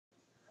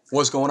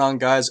What's going on,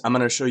 guys? I'm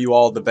going to show you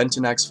all the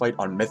Ventunax fight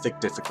on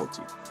Mythic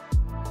difficulty.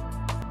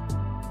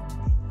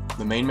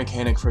 The main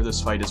mechanic for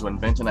this fight is when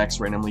Ventunax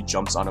randomly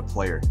jumps on a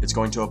player. It's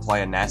going to apply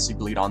a nasty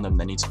bleed on them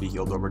that needs to be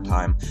healed over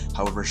time.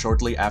 However,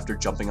 shortly after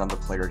jumping on the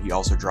player, he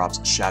also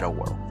drops Shadow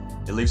Whirl.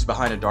 It leaves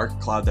behind a dark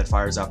cloud that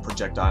fires out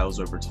projectiles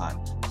over time.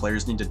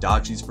 Players need to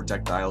dodge these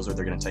projectiles or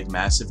they're going to take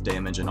massive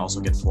damage and also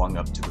get flung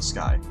up to the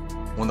sky.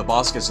 When the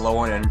boss gets low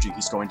on energy,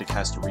 he's going to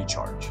cast a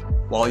recharge.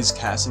 While he's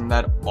casting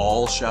that,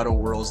 all Shadow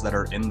Whirls that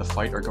are in the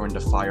fight are going to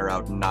fire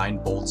out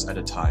 9 bolts at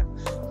a time.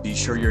 Be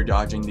sure you're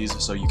dodging these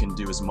so you can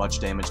do as much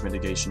damage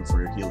mitigation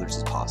for your healers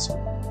as possible.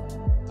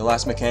 The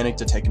last mechanic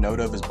to take note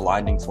of is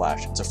Blinding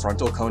Flash. It's a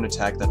frontal cone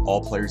attack that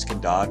all players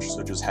can dodge,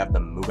 so just have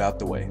them move out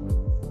the way.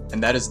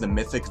 And that is the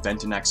Mythic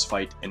Ventunax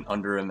fight in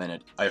under a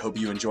minute. I hope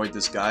you enjoyed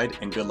this guide,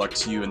 and good luck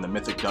to you in the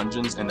Mythic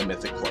Dungeons and the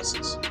Mythic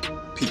Pluses.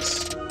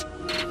 Peace.